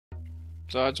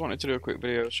So I just wanted to do a quick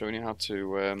video showing you how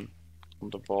to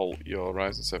undervolt your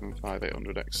Ryzen 7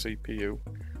 5800X CPU.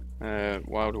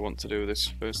 Why would we want to do this?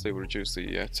 Firstly, we'll reduce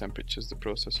the temperatures the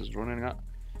processor is running at.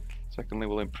 Secondly,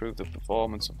 we'll improve the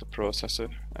performance of the processor.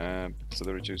 Because of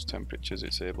the reduced temperatures,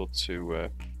 it's able to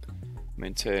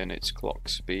maintain its clock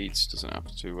speeds, doesn't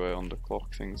have to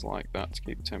underclock, things like that, to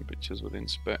keep temperatures within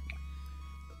spec.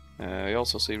 You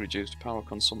also see reduced power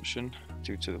consumption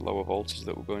due to the lower voltage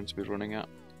that we're going to be running at.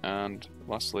 And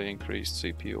lastly, increased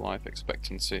CPU life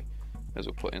expectancy as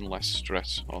we're putting less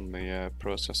stress on the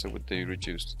processor with the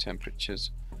reduced temperatures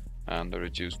and the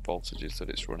reduced voltages that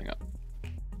it's running at.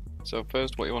 So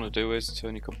first, what you want to do is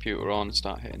turn your computer on and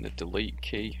start hitting the delete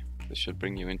key. This should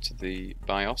bring you into the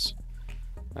BIOS.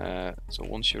 So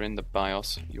once you're in the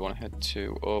BIOS, you want to head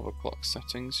to overclock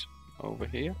settings over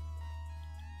here.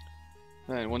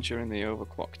 Then once you're in the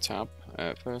overclock tab,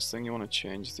 first thing you want to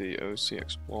change the OC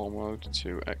Explore mode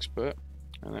to expert,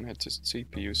 and then head to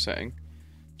CPU setting,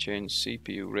 change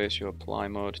CPU ratio apply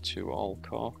mode to all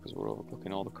core because we're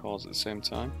overclocking all the cores at the same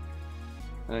time.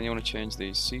 And then you want to change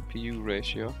the CPU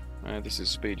ratio. This is the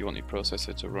speed you want your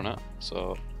processor to run at,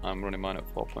 so I'm running mine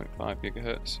at 4.5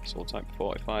 GHz, so we'll type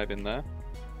 45 in there.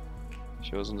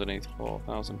 Shows underneath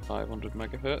 4500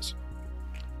 MHz.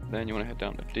 Then you want to head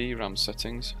down to DRAM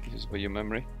settings. This is for your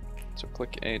memory. So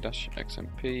click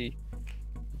A-XMP,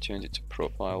 change it to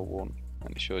profile 1,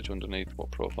 and it shows you underneath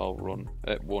what profile 1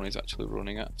 is actually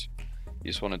running at. You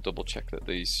just want to double check that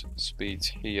these speeds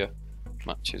here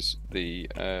matches the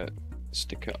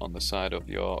sticker on the side of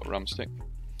your RAM stick.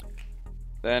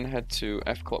 Then head to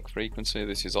F-clock frequency.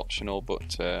 This is optional,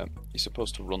 but you're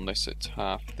supposed to run this at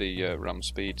half the RAM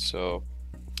speed, so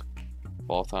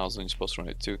 4000, you're supposed to run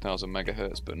it at 2000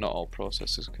 MHz, but not all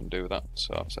processors can do that,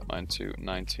 so I've set mine to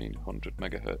 1900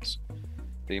 MHz.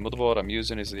 The motherboard I'm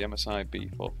using is the MSI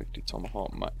B450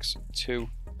 Tomahawk Max 2.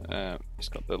 It's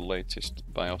got the latest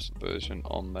BIOS version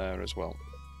on there as well.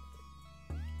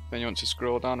 Then you want to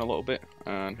scroll down a little bit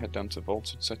and head down to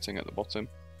voltage setting at the bottom.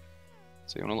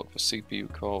 So you want to look for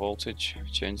CPU core voltage,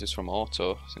 change this from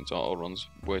auto, since auto runs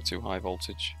way too high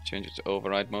voltage, change it to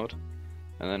override mode.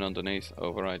 And then underneath,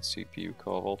 override CPU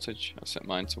core voltage. I set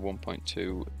mine to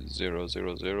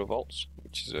 1.2000 volts,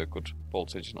 which is a good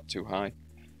voltage, not too high.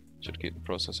 Should keep the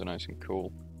processor nice and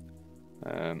cool.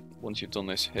 Once you've done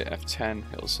this, hit F10.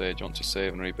 It'll say, do you want to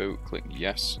save and reboot? Click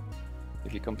yes.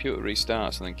 If your computer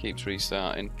restarts and then keeps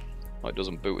restarting, or it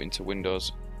doesn't boot into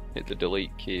Windows, hit the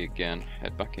delete key again,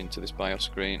 head back into this BIOS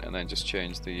screen, and then just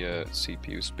change the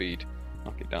CPU speed.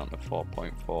 Knock it down to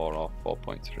 4.4 or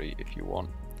 4.3 if you want.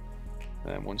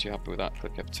 Then once you're happy with that,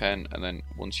 click F10, and then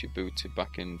once you booted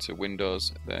back into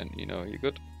Windows, then you know you're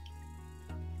good.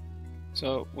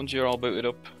 So once you're all booted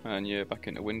up and you're back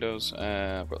into Windows,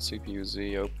 I've got CPU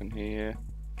Z open here,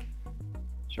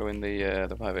 showing the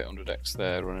 5800X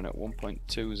there running at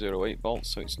 1.208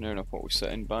 volts, so it's near enough what we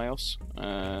set in BIOS,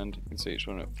 and you can see it's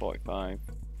running at 45.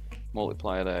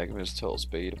 Multiplier there giving us a total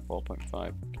speed of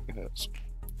 4.5 GHz.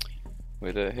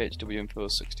 With a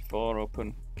HWinfo64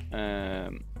 open,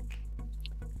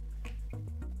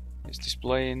 it's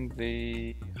displaying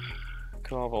the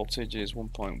core voltage is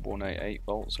 1.188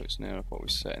 volts, so it's near enough what we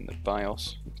set in the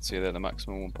BIOS. You can see there the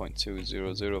maximum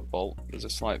 1.200 volt. There's a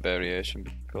slight variation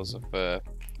because of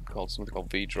something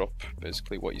called V-drop.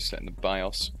 Basically, what you set in the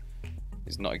BIOS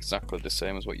is not exactly the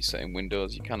same as what you set in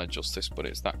Windows. You can adjust this, but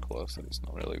it's that close that it's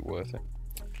not really worth it.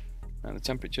 And the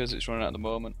temperatures it's running at the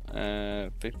moment,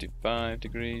 55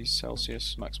 degrees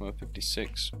Celsius, maximum of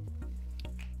 56.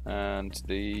 And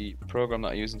the program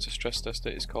that I'm using to stress test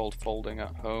it is called Folding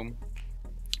at Home,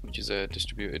 which is a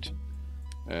distributed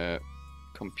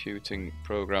computing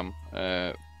program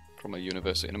from a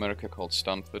university in America called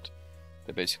Stanford.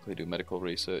 They basically do medical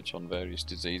research on various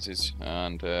diseases,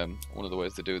 and one of the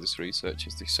ways they do this research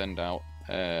is they send out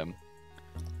kind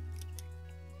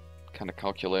of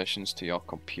calculations to your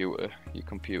computer. Your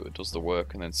computer does the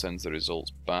work and then sends the results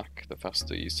back. The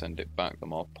faster you send it back, the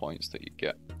more points that you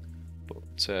get.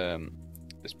 But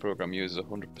this program uses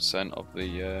 100% of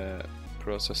the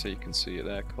processor. You can see it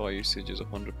there, core usage is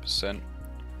 100%.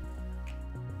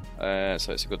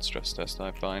 So it's a good stress test,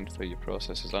 I find, for your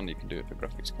processors, and you can do it for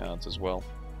graphics cards as well.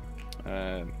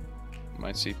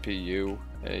 My CPU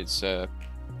is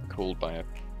cooled by a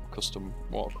custom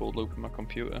water-cooled loop in my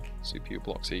computer. CPU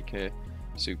blocks EK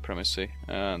Supremacy,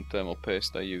 and thermal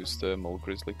paste I use thermal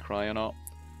Grizzly Cryonaut.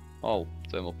 All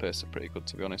thermal pastes are pretty good,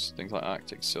 to be honest. Things like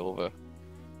Arctic Silver,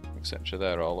 etc.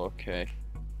 they're all okay.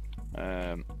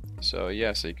 So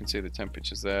yeah, so you can see the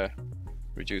temperatures there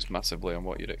reduced massively on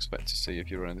what you'd expect to see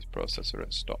if you're running this processor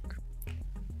at stock.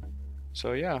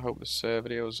 So yeah, I hope this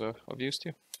video is of use to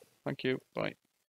you. Thank you. Bye.